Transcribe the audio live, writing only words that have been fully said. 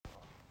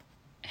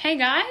Hey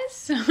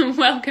guys,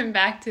 welcome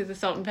back to the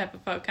Salt and Pepper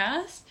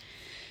podcast.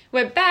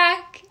 We're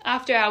back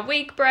after our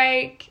week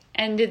break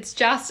and it's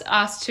just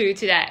us two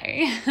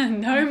today.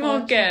 No more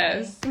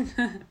guests.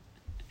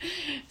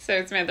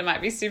 So Samantha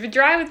might be super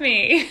dry with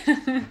me.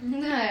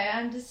 No,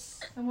 I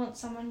want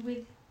someone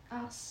with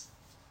us.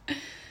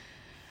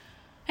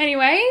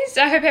 Anyways,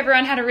 I hope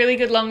everyone had a really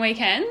good long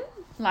weekend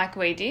like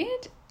we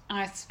did.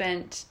 I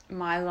spent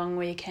my long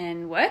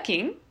weekend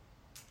working.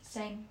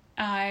 Same.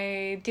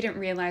 I didn't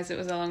realise it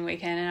was a long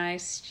weekend and I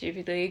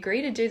stupidly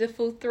agreed to do the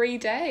full 3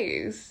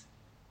 days.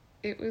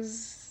 It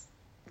was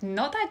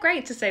not that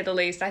great, to say the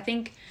least. I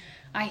think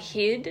I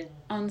hid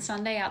on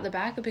Sunday out the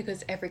back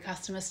because every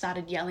customer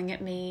started yelling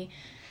at me,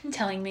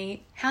 telling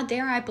me, how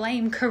dare I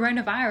blame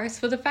coronavirus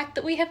for the fact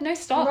that we have no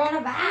stock.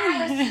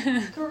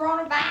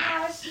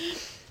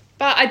 Coronavirus.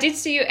 But I did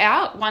see you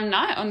out one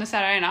night on the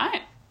Saturday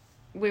night.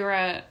 We were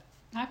at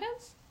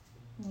Hyper's.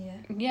 Yeah.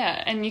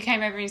 Yeah, and you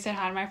came over and you said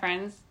hi to my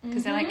friends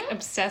because they're like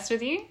obsessed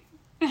with you.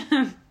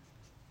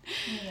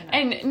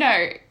 And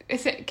no,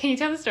 can you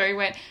tell the story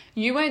where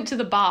you went to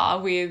the bar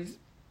with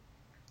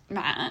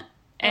Matt?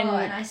 And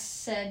and I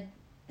said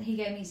he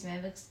gave me his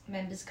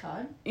members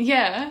card.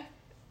 Yeah.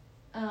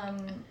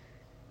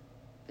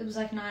 It was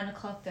like 9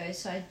 o'clock though,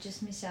 so I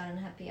just missed out on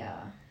happy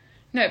hour.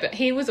 No, but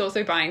he was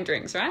also buying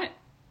drinks, right?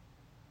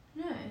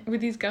 No.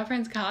 With his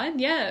girlfriend's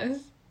card, yes.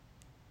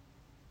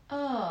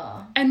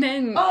 Oh. And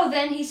then...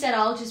 then he said,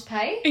 I'll just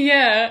pay?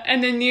 Yeah,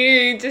 and then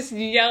you just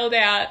yelled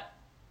out...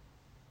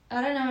 I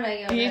don't know what I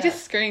yelled out. You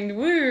just screamed,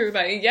 woo,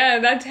 like, yeah,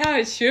 that's how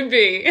it should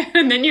be.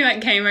 And then you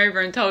like came over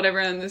and told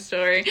everyone the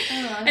story.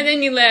 Oh, and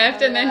then you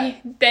left, and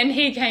then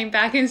he came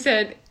back and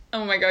said,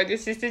 oh my God, your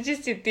sister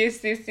just did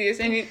this.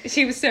 And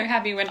she was so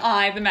happy when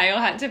I, the male,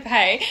 had to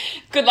pay.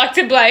 Good luck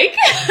to Blake.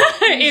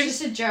 It's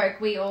just a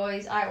joke. I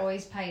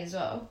always pay as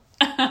well.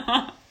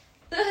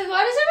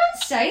 Why does everyone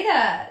say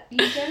that? You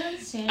don't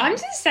understand. I'm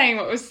just saying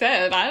what was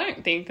said. I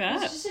don't think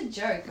that. It's just a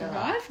joke.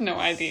 I have no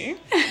idea.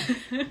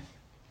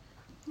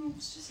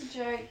 It's just a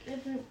joke.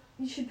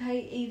 You should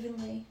pay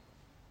evenly.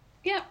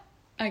 Yep,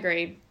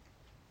 agreed.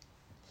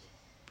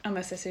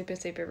 Unless they're super,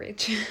 super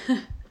rich.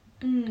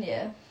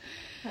 Yeah,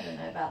 I don't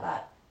know about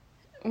that.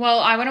 Well,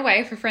 I went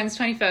away for Friends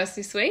 21st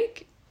this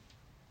week.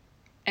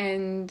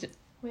 And...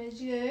 Where'd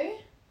you go?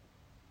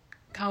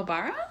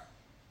 Culburra?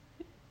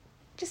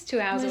 Just 2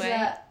 hours away.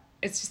 That?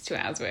 It's just 2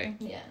 hours away.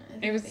 Yeah,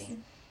 no,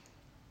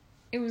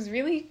 it was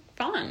really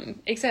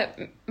fun. Except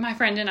my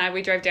friend and I,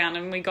 we drove down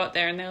and we got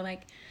there and they were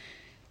like,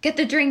 get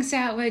the drinks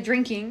out, we're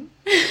drinking.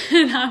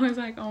 And I was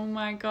like, oh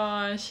my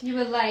gosh. You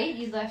were late.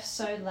 You left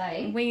so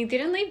late. We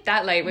didn't leave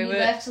that late. You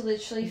left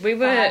literally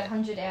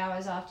 500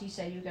 hours after you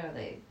said you were going to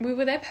leave. We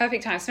were there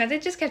perfect time. Samantha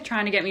just kept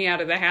trying to get me out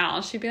of the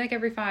house. She'd be like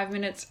every 5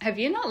 minutes, have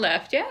you not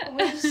left yet? It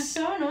was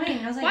so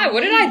annoying. I was like, why?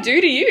 What did I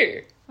do to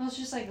you? I was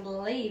just like,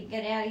 leave,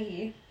 get out of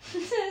here.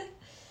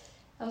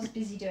 I was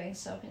busy doing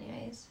stuff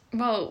anyways.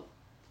 Well,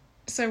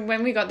 so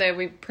when we got there,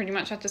 we pretty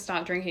much had to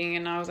start drinking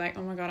and I was like,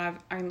 oh my God, I've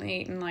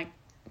only eaten like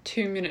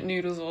 2-minute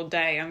noodles all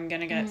day. I'm going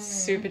to get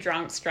super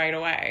drunk straight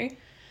away.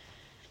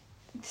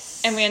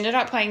 And we ended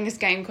up playing this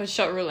game called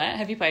Shot Roulette.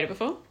 Have you played it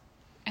before?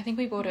 I think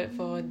we bought it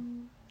for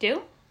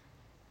Dill.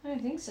 I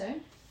don't think so.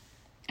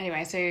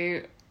 Anyway, so...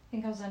 I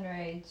think I was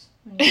underage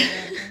when you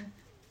were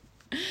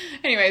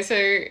Anyway, so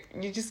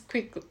you just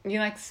you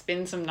like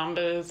spin some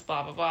numbers,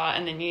 blah, blah, blah,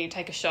 and then you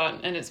take a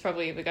shot and it's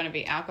probably either going to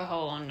be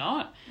alcohol or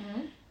not.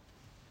 Mm-hmm.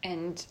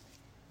 And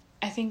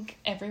I think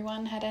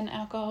everyone had an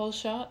alcohol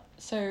shot.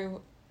 So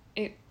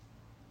it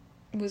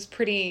was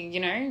pretty,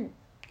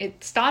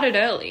 it started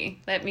early,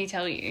 let me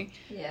tell you.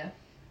 Yeah.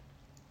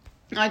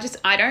 I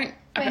don't...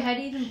 Wait, how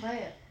do you even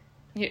play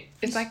it?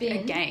 It's like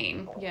a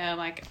game. Yeah,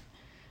 like...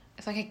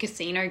 It's like a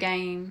casino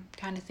game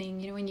kind of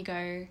thing. When you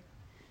go...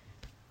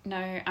 No,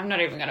 I'm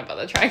not even going to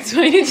bother trying to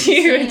explain it to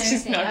you. It's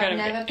just not going to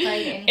be... I've never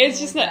played anything. It's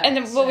just not... And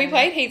then, we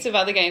played heaps of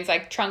other games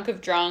like Trunk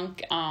of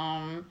Drunk,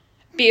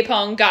 beer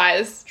pong,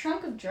 guys.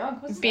 Trunk of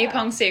Drunk? What's beer that?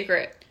 Pong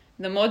secret.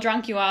 The more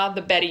drunk you are,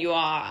 the better you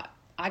are.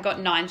 I got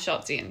 9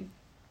 shots in.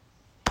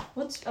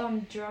 What's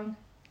drunk?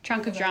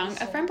 Trunk of Drunk.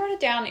 A friend brought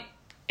it down.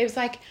 It was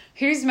like,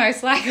 who's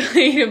most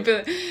likely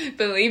to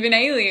believe in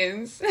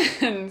aliens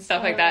and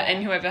stuff like that.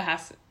 And whoever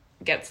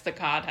gets the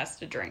card has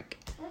to drink.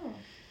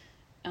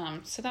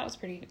 So that was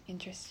pretty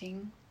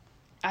interesting.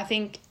 I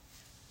think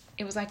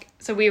it was like,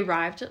 so we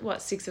arrived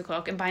at 6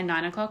 o'clock, and by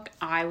 9 o'clock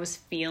I was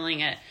feeling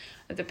it.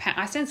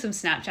 I sent some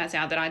Snapchats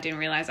out that I didn't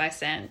realize I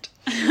sent.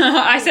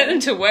 I sent them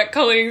to work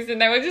colleagues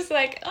and they were just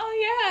like,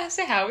 oh yeah,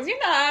 so how was your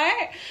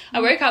night?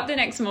 I woke up the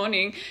next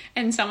morning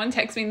and someone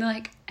texted me and they're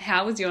like,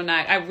 how was your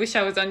night? I wish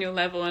I was on your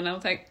level. And I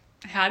was like,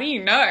 how do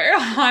you know?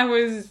 I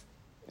was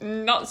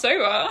not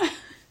sober.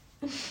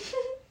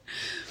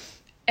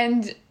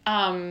 And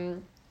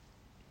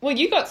well,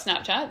 you got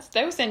Snapchats.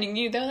 They were sending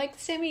you. They were like,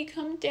 Sammy,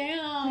 come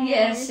down.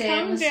 Yeah,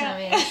 Sam was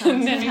Sammy.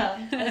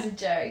 As a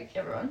joke,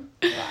 everyone.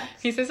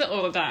 Relax. He says it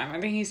all the time.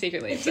 I think he's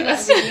secretly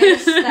obsessed.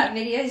 That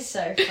video is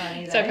so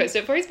funny, though. So I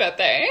posted it for his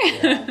birthday.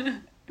 Yeah.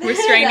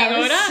 Restraining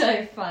order. That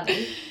was so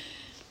funny.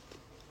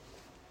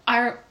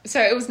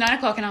 So it was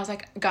 9:00 and I was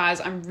like,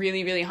 guys, I'm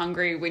really, really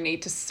hungry. We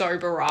need to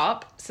sober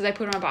up. So they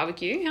put on a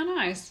barbecue. How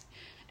nice.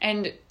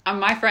 And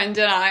my friend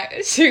and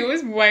I, she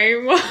was way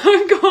more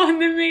gone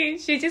than me.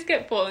 She just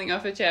kept falling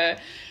off her chair.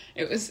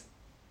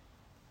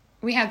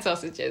 We had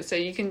sausages, so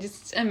you can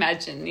just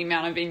imagine the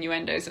amount of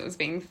innuendos that was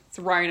being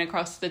thrown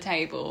across the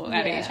table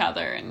at each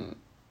other, and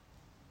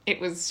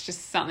it was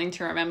just something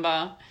to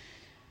remember.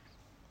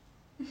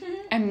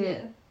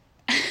 And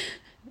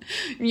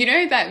you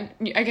know that,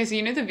 I guess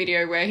you know the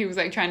video where he was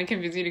like trying to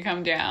convince you to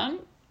come down?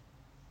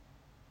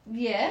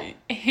 Yeah.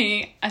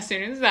 He, as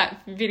soon as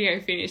that video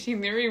finished, he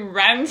literally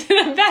ran to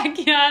the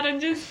backyard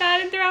and just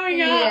started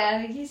throwing up. Yeah,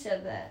 I think he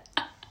said that.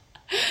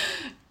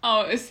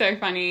 Oh, it was so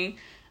funny.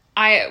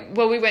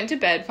 We went to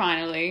bed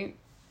finally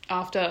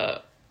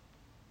after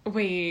oh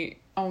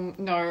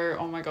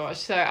my gosh.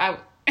 So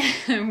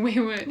we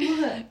were,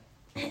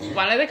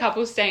 one of the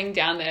couples staying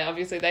down there,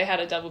 obviously they had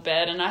a double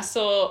bed, and I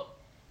saw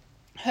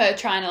her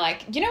trying to,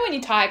 like, you know when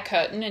you tie a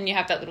curtain and you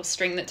have that little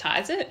string that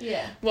ties it?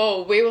 Yeah.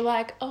 Well, we were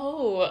like,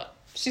 oh,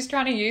 she's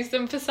trying to use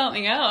them for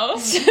something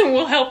else.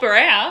 We'll help her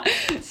out.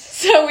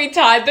 So we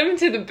tied them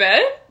to the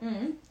bed.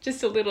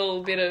 Just a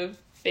little bit of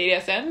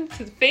BDSM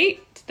to the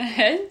feet, to the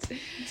head.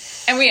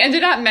 And we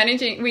ended up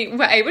we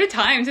were able to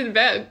tie him to the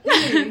bed.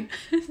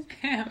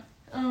 Yeah.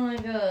 Oh my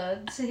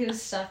god. So he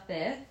was stuck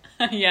there?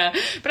 Yeah.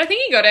 But I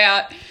think he got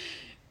out.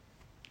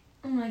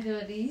 Oh my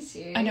god, are you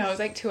serious? I know, it was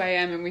like 2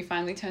 a.m. and we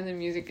finally turned the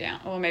music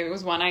down. Or maybe it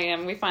was 1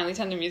 a.m. We finally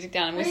turned the music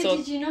down and we saw...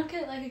 Did you not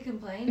get like a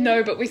complaint?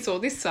 No, but we saw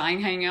this sign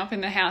hanging up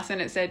in the house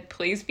and it said,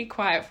 please be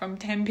quiet from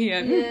 10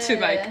 p.m. to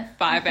like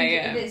 5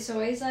 a.m. It's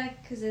always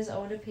like, because there's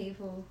older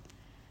people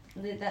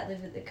that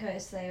live at the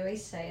coast, they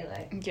always say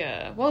like...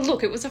 Yeah. Well,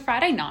 look, it was a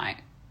Friday night.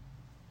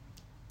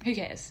 Who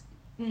cares?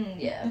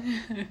 Yeah.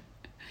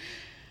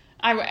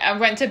 I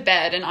went to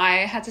bed and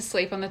I had to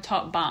sleep on the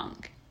top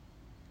bunk.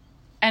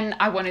 And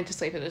I wanted to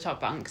sleep at the top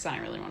bunk because I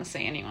don't really want to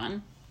see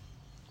anyone.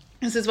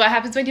 This is what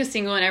happens when you're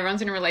single and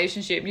everyone's in a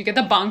relationship. You get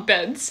the bunk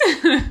beds.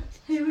 Who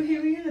were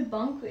you going to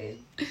bunk with?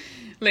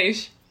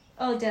 Leash.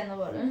 Oh, down the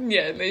bottom?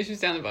 Yeah, Leash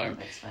was down the bottom.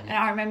 That's funny. And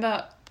I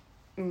remember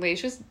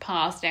Leash was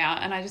passed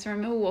out and I just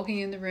remember walking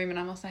in the room and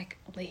I was like,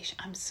 Leash,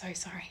 I'm so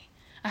sorry.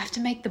 I have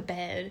to make the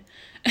bed.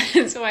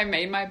 And so I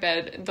made my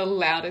bed the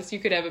loudest you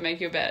could ever make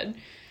your bed.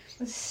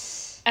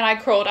 And I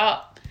crawled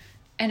up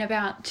and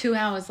about 2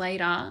 hours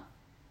later...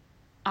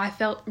 I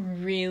felt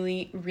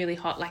really, really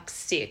hot, like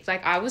sick.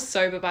 Like I was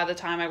sober by the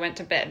time I went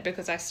to bed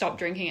because I stopped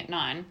drinking at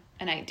 9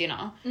 and ate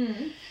dinner.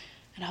 And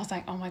I was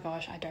like, oh my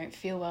gosh, I don't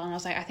feel well. And I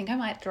was like, I think I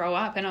might throw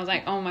up. And I was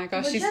like, oh my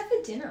gosh. What did you have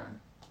for dinner?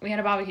 We had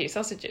a barbecue,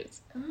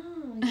 sausages. Oh,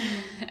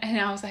 yeah. And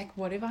I was like,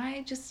 what if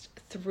I just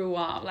threw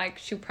up? Like,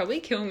 she'll probably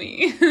kill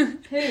me.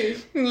 Who?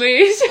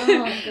 Liz. Oh,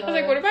 God. I was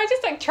like, what if I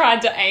just like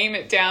tried to aim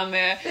it down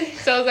there?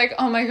 So I was like,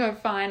 oh my God,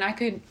 fine.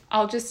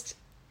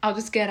 I'll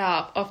just get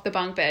up off the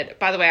bunk bed.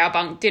 By the way, our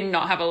bunk did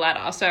not have a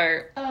ladder,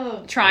 so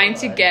trying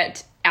to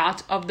get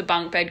out of the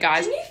bunk bed,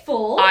 guys. Didn't you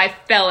fall? I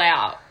fell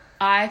out.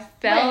 Wait,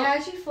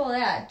 how'd you fall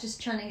out?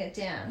 Just trying to get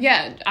down?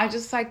 Yeah, I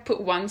just like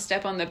put one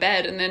step on the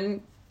bed and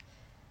then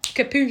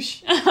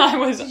kapoosh.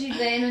 Did you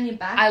land on your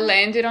back? I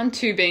landed on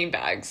 2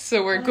 beanbags,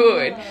 so we're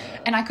good.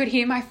 And I could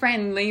hear my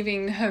friend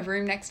leaving her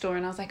room next door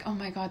and I was like, oh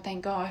my God,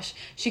 thank gosh,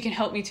 she can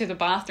help me to the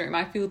bathroom.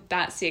 I feel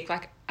that sick.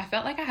 Like, I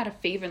felt like I had a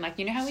fever and like,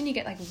 you know how when you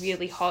get like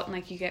really hot and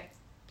like you get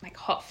like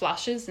hot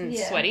flushes and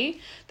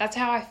sweaty? That's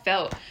how I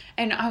felt.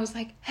 And I was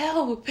like,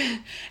 help.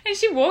 And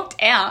she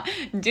walked out,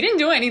 didn't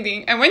do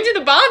anything, and went to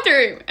the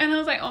bathroom. And I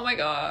was like, oh my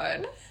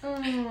God.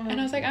 And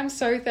I was like, I'm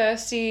so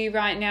thirsty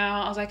right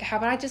now. I was like, how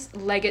about I just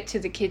leg it to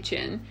the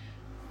kitchen?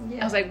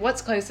 I was like,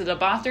 what's closer, the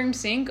bathroom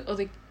sink or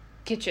the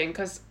kitchen?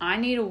 Because I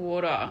need a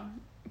water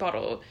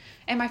bottle.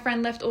 And my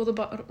friend left all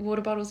the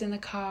water bottles in the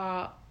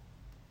car.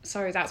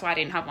 So that's why I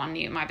didn't have one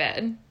near my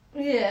bed.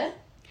 Yeah.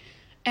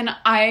 And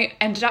I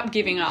ended up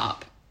giving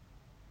up.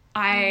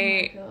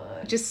 I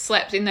just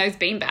slept in those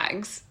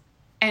beanbags.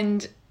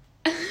 And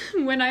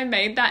when I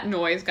made that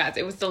noise, guys,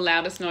 it was the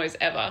loudest noise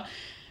ever.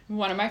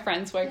 One of my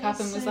friends woke up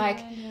and was like,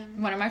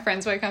 one of my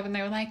friends woke up and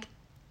they were like,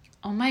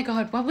 oh my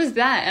God, what was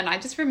that? And I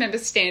just remember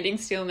standing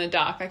still in the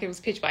dark, like it was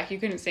pitch black, you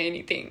couldn't see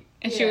anything.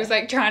 And she was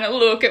like trying to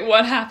look at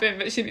what happened,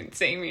 but she didn't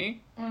see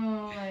me. Oh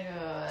my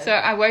God. So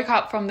I woke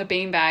up from the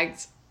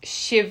beanbags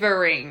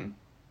shivering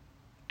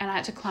and I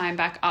had to climb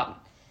back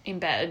up in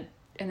bed.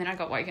 And then I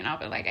got woken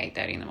up at like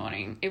 8:30 in the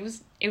morning. It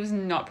was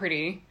not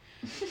pretty.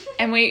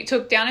 And we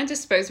took down a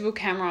disposable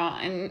camera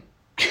and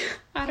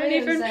I don't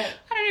even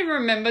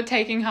remember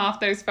taking half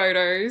those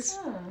photos.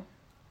 Oh.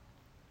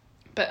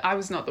 But I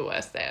was not the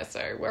worst there,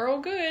 so we're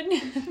all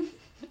good.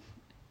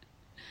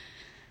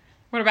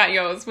 What about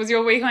yours? Was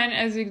your weekend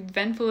as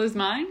eventful as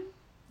mine?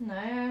 No,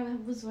 I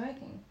was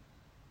working.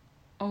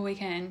 All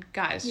weekend.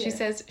 Guys, she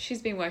says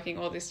she's been working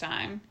all this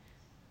time.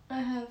 I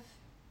have.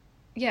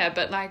 Yeah,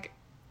 but like,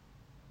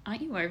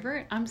 aren't you over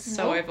it? I'm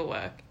so over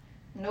work.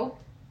 Nope.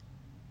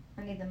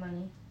 I need the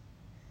money.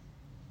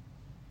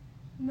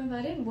 Remember,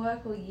 I didn't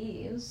work all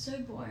year. It was so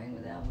boring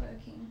without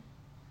working.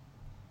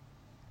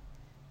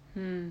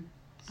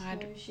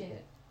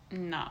 Shit.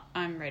 No,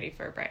 I'm ready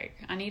for a break.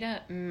 I need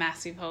a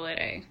massive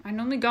holiday. I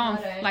normally go on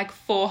I don't. like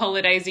 4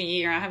 holidays a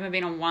year. I haven't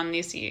been on one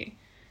this year.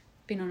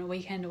 Been on a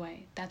weekend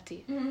away. That's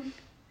it. Mm-hmm.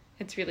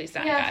 It's really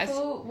sad, Yeah, guys.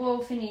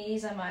 for New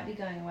Year's I might be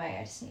going away.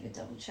 I just need to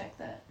double check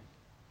that.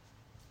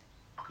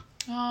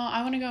 Oh,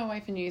 I want to go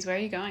away for New Year's. Where are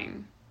you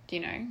going? Do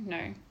you know?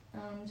 No.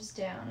 Just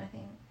down, I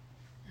think.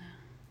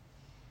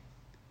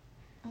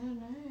 I don't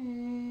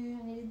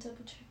know. I need to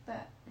double check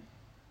that.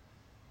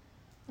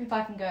 If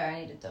I can go, I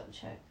need to double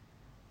check.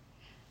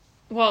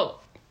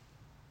 Well,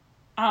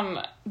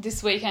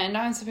 this weekend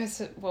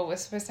we're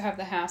supposed to have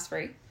the house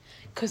free.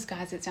 Because,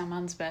 guys, it's our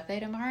mum's birthday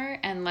tomorrow.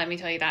 And let me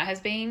tell you, that has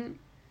been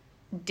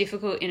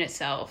difficult in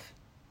itself.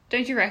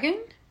 Don't you reckon?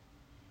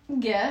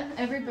 Yeah,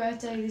 every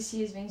birthday this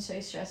year has been so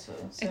stressful.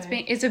 So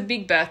It's a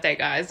big birthday,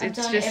 guys. I've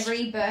done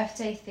every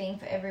birthday thing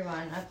for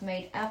everyone. I've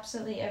made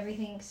absolutely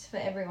everything for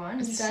everyone.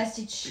 You guys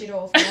did shit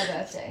all for my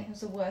birthday. It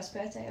was the worst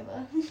birthday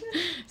ever.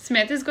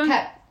 Smith has gone...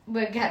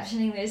 We're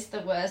captioning this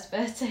the worst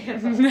birthday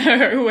ever.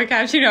 No, we're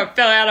captioning I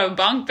fell out of a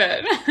bunk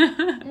bed.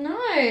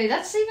 No,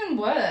 that's even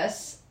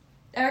worse.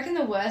 I reckon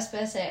the worst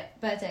birthday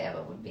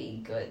ever would be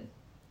good.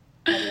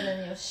 Other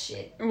than your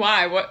shit.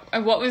 Why?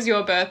 What was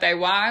your birthday?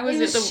 Why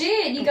was it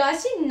shit. You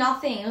guys did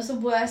nothing. It was the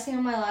worst thing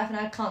in my life and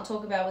I can't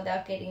talk about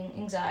without getting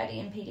anxiety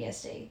and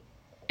PTSD.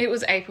 It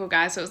was April,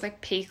 guys, so it was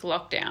like peak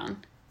lockdown.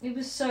 It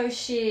was so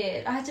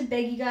shit. I had to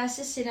beg you guys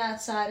to sit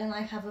outside and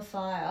like have a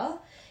fire.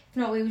 If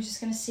not, we were just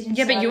going to sit inside.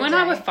 Yeah, but you and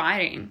I were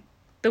fighting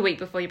the week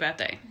before your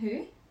birthday.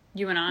 Who?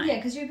 You and I. Yeah,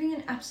 because you were being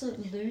an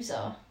absolute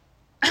loser.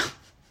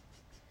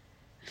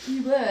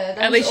 You were.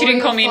 At least you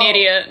didn't call me an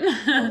idiot.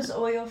 That was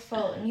all your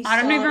fault. And you I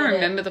don't even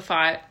remember the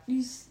fight.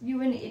 You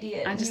were an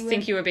idiot. I just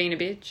think you were being a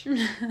bitch.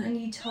 And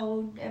you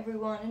told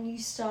everyone and you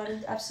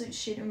started absolute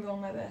shit and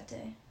ruined my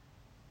birthday.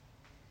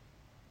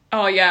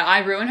 Oh, yeah, I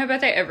ruin her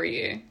birthday every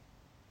year.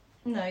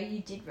 No, you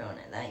did ruin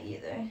it that year,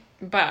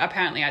 though. But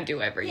apparently I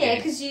do every year. Yeah,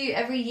 because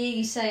every year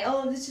you say,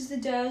 oh, this is the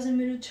day I was a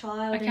middle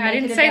child. Okay, I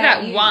didn't say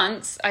that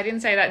once. I didn't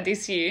say that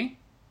this year.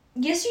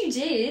 Yes, you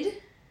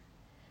did.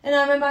 And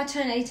I remember I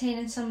turned 18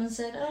 and someone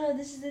said, oh,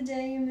 this is the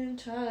day you're a middle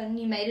child. And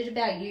you made it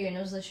about you and it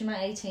was literally my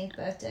 18th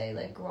birthday.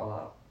 Like, grow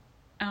up.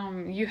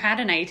 You had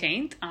an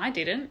 18th. I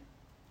didn't.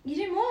 You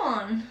didn't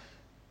want.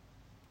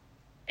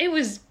 It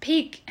was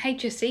peak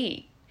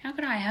HSE. How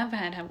could I have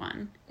had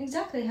one?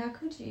 Exactly, how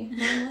could you?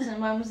 Mine wasn't.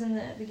 Mine was in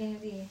the beginning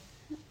of the year.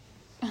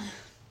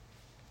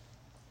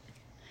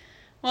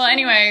 Well,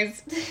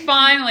 anyways,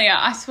 finally,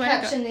 I swear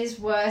Caption this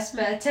worst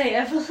birthday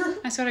ever.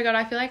 I swear to God,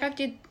 I feel like I've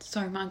did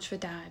so much for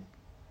Dad.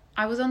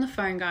 I was on the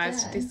phone,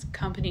 guys, to this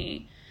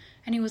company,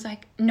 and he was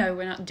like, no,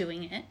 we're not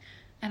doing it.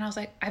 And I was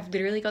like, I've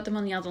literally got them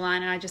on the other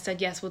line, and I just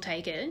said, yes, we'll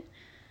take it.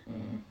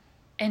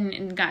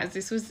 And guys,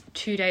 this was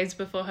 2 days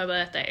before her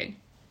birthday.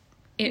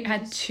 It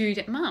had 2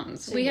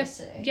 mums. So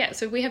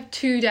so we have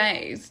 2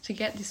 days to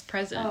get this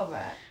present. Oh,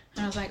 right.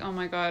 And I was like, oh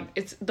my God,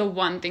 it's the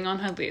one thing on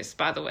her list,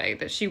 by the way,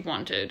 that she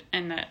wanted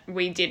and that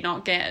we did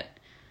not get.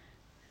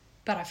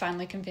 But I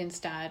finally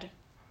convinced Dad.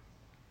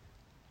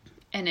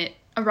 And it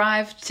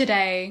arrived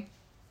today.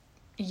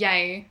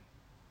 Yay.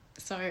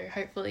 So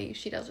hopefully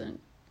she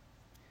doesn't.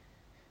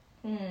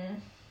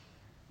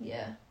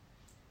 Yeah.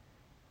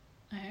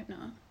 I hope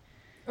not.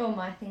 Oh,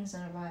 my thing's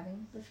not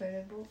arriving. The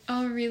photo book.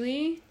 Oh,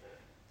 really?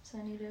 So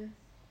I need to...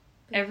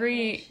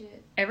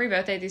 Every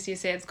birthday this year,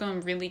 it's gone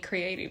really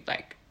creative,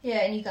 like... Yeah,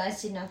 and you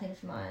guys did nothing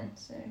for mine,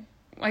 so...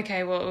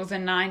 Okay, well, it was the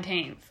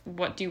 19th.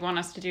 What do you want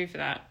us to do for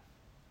that?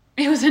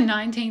 It was the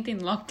 19th in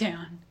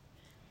lockdown.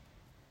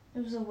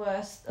 It was the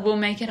worst. We'll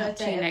make it up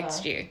to you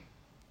next year.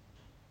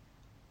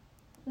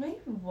 No,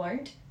 you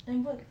won't.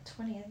 And what,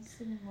 20th? It's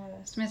even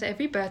worse. Samantha,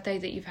 every birthday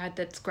that you've had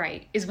that's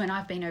great is when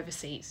I've been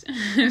overseas.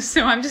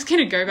 So I'm just going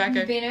to go back.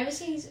 You've been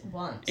overseas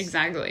once.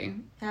 Exactly.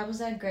 How was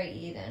that a great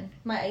year then?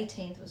 My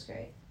 18th was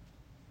great.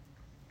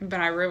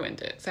 But I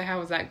ruined it. So how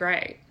was that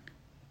great?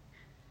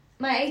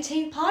 My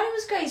 18th party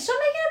was great. Stop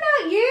making it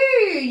about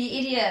you, you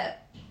idiot.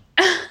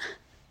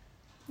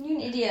 You're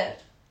an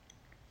idiot.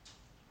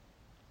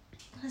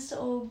 It has to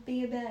all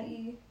be about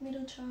you.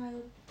 Middle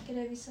child. Get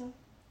over yourself.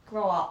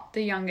 Grow up.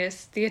 The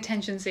youngest, the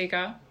attention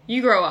seeker.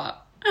 You grow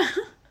up.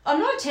 I'm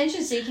not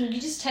attention seeking. You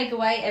just take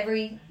away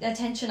every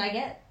attention I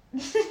get.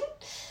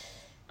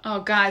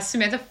 Oh, guys,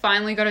 Samantha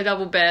finally got a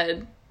double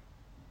bed.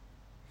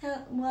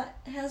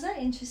 How's that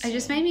interesting? It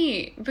just made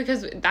me...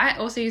 Because that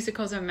also used to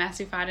cause a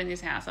massive fight in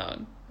this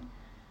household.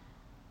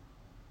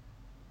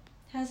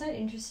 How's that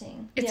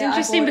interesting? It's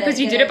interesting because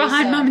you did it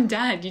behind Mum and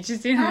Dad. You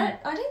just didn't...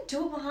 I didn't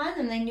do it behind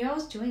them. They knew I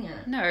was doing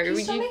it. No. Can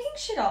you stop making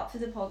shit up for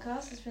the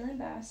podcast? It's really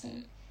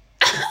embarrassing.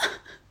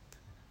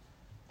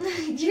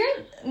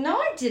 No,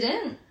 I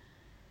didn't.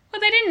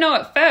 Well, they didn't know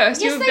at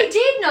first. Yes, they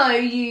did know,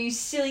 you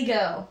silly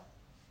girl.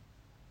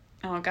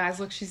 Oh, guys,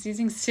 look, she's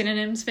using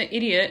synonyms for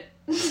idiot.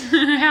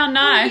 How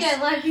nice. You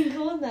don't like being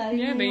called that.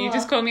 Yeah, but you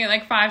just called me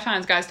like 5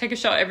 times, guys. Take a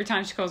shot every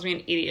time she calls me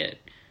an idiot.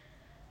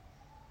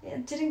 Yeah,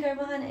 it didn't go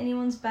behind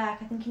anyone's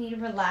back. I think you need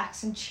to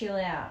relax and chill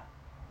out.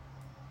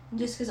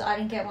 Just because I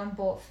didn't get one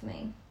bought for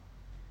me.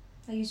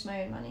 I used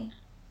my own money.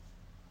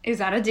 Is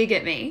that a dig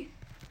at me?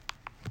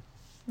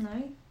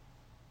 No.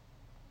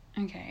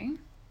 Okay.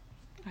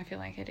 I feel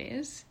like it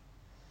is.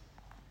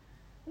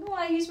 Well,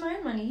 I used my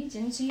own money. You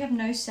didn't, so you have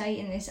no say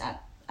in this.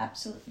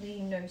 Absolutely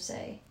no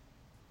say.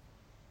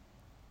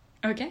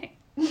 Okay.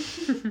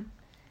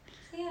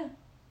 Yeah.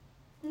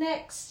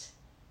 Next.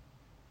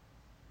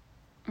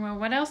 Well,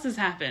 what else has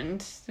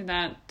happened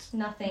that...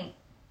 Nothing.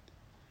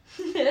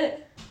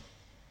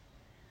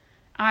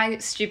 I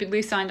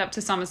stupidly signed up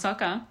to summer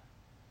soccer.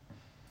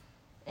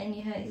 And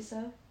you hurt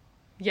yourself?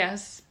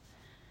 Yes.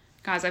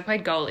 Guys, I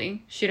played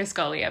goalie. Shittest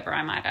goalie ever,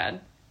 I might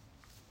add.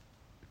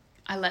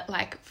 I let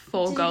like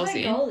 4 goals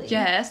in. Goalie?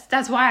 Yes,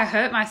 that's why I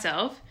hurt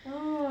myself.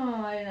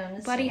 Oh, I don't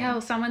understand. Bloody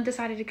hell, someone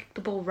decided to kick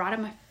the ball right at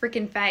my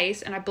freaking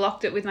face and I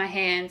blocked it with my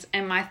hands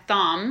and my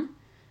thumb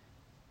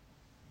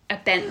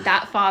bent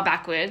that far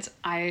backwards.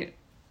 I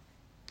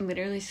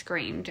literally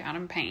screamed out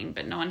in pain,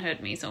 but no one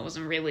heard me, so it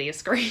wasn't really a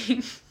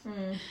scream.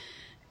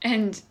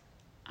 And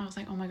I was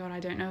like, oh my God, I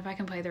don't know if I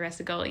can play the rest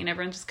of goalie. And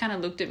everyone just kind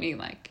of looked at me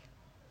like,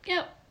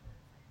 yep,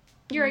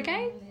 you're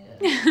okay?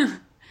 Yeah.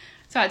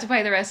 So I had to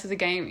play the rest of the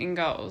game in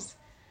goals.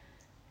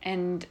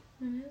 And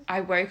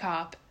I woke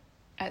up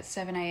at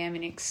 7 a.m.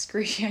 in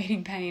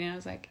excruciating pain. And I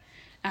was like,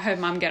 I heard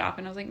Mum get up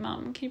and I was like,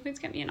 Mum, can you please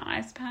get me an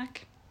ice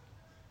pack?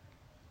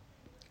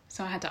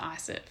 So I had to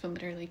ice it for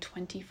literally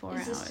 24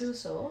 hours. Is it still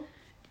sore?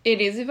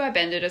 It is if I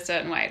bend it a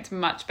certain way. It's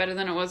much better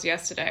than it was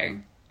yesterday.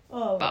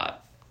 Oh.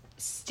 But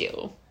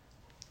still.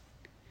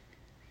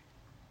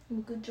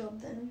 Well, good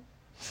job then.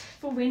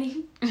 For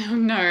winning.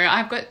 No,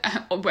 I've got...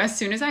 As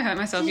soon as I hurt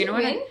myself, Did you know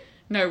you what? win?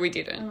 No, we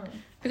didn't. Oh.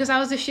 Because I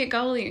was a shit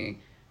goalie.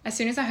 As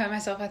soon as I hurt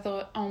myself, I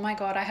thought, oh my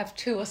God, I have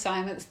 2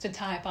 assignments to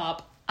type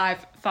up.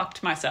 I've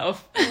fucked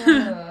myself.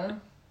 And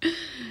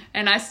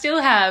I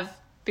still have,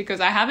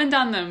 because I haven't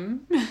done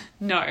them.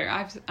 No,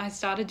 I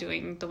started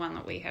doing the one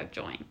that we have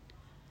joined.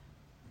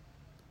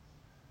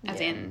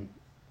 As in...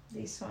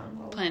 This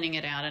one. Planning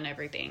it out and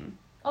everything.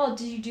 Oh,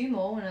 did you do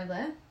more when I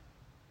left?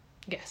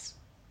 Yes.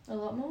 A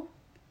lot more?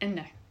 And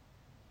no.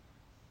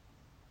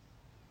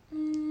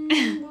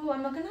 Well,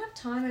 I'm not going to have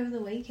time over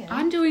the weekend.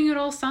 I'm doing it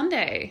all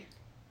Sunday.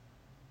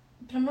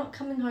 But I'm not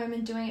coming home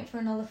and doing it for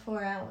another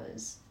 4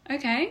 hours.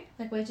 Okay.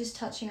 Like, we're just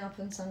touching up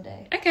on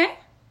Sunday. Okay.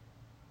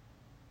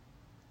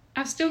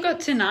 I've still got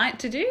tonight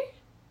to do.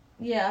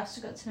 Yeah, I've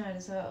still got tonight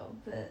as well,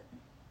 but...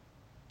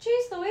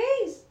 Jeez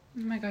Louise!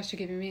 Oh my gosh, you're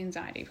giving me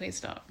anxiety. Please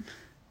stop.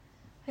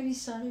 Have you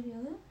started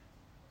yoga?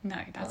 No,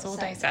 that's all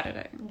day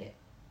Saturday. Yeah.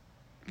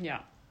 Yeah.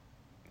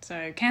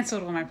 So,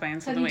 cancelled all my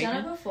plans for the weekend.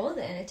 Have you done it before,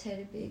 the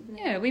annotated big?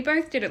 Yeah, we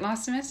both did it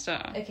last semester.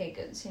 Okay,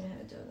 good. So you know how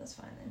to do it. That's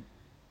fine then.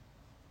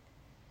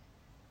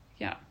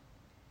 Yeah.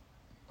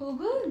 All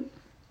good.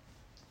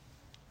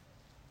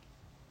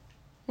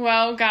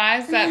 Well,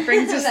 guys, that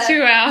brings us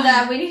to our...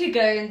 Nah, we need to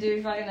go and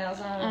do fucking our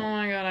assignment. Oh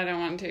my God, I don't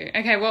want to.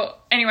 Okay, well,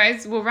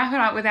 anyways, we'll wrap it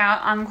up with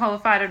our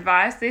unqualified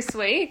advice this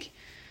week.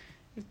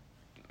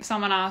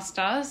 Someone asked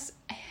us,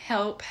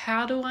 help,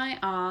 how do I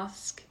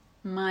ask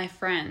my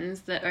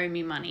friends that owe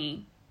me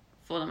money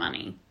for the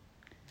money?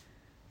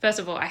 First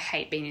of all, I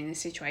hate being in this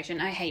situation.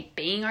 I hate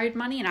being owed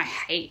money and I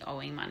hate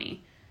owing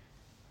money.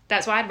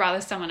 That's why I'd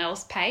rather someone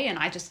else pay and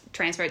I just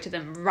transfer it to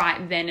them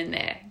right then and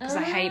there. Because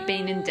I hate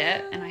being in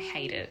debt and I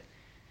hate it.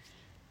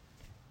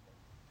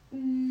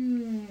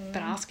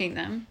 But asking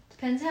them...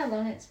 Depends how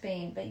long it's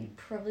been, but you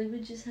probably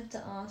would just have to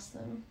ask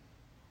them.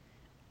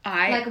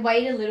 Like,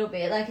 wait a little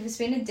bit. Like, if it's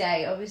been a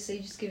day, obviously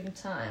just give them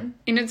time.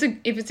 And if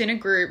it's in a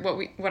group,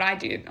 what I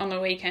did on the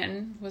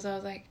weekend was I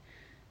was like,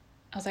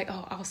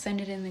 oh, I'll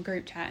send it in the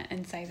group chat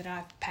and say that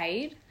I've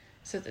paid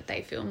so that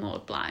they feel more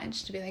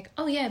obliged to be like,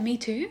 oh yeah, me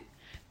too.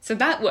 So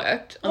that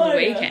worked on the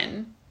weekend.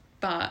 Yeah.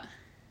 But,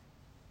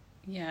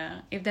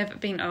 yeah, if they've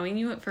been owing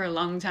you it for a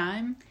long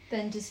time...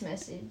 Then just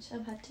message.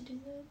 I've had to do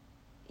that.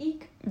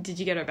 Eek. Did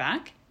you get it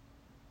back?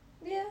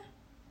 Yeah.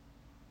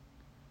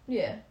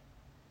 Yeah.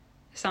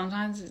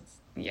 Sometimes it's...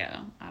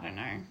 Yeah, I don't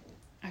know.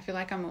 I feel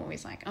like I'm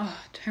always like, oh,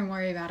 don't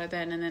worry about it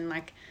then. And then,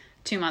 like,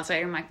 2 months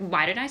later, I'm like,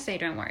 why did I say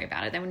don't worry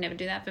about it? They would never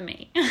do that for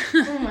me.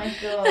 Oh, my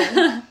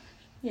God.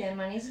 Yeah,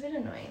 money's a bit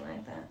annoying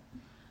like that.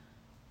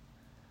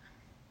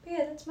 But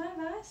yeah, that's my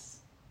advice.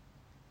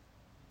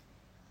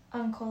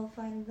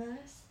 Unqualified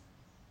advice.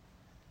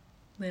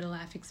 Little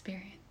life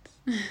experience.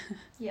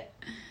 Yeah.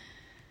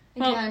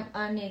 Okay, well,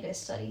 I need to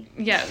study.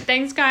 Yeah,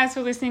 thanks, guys,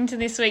 for listening to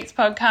this week's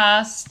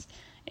podcast.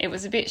 It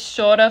was a bit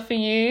shorter for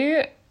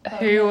you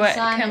who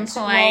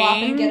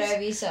complained get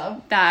over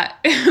yourself. That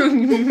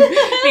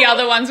the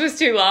other ones was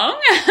too long.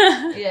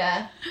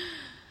 Yeah.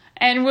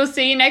 And we'll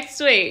see you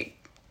next week.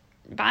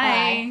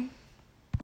 Bye.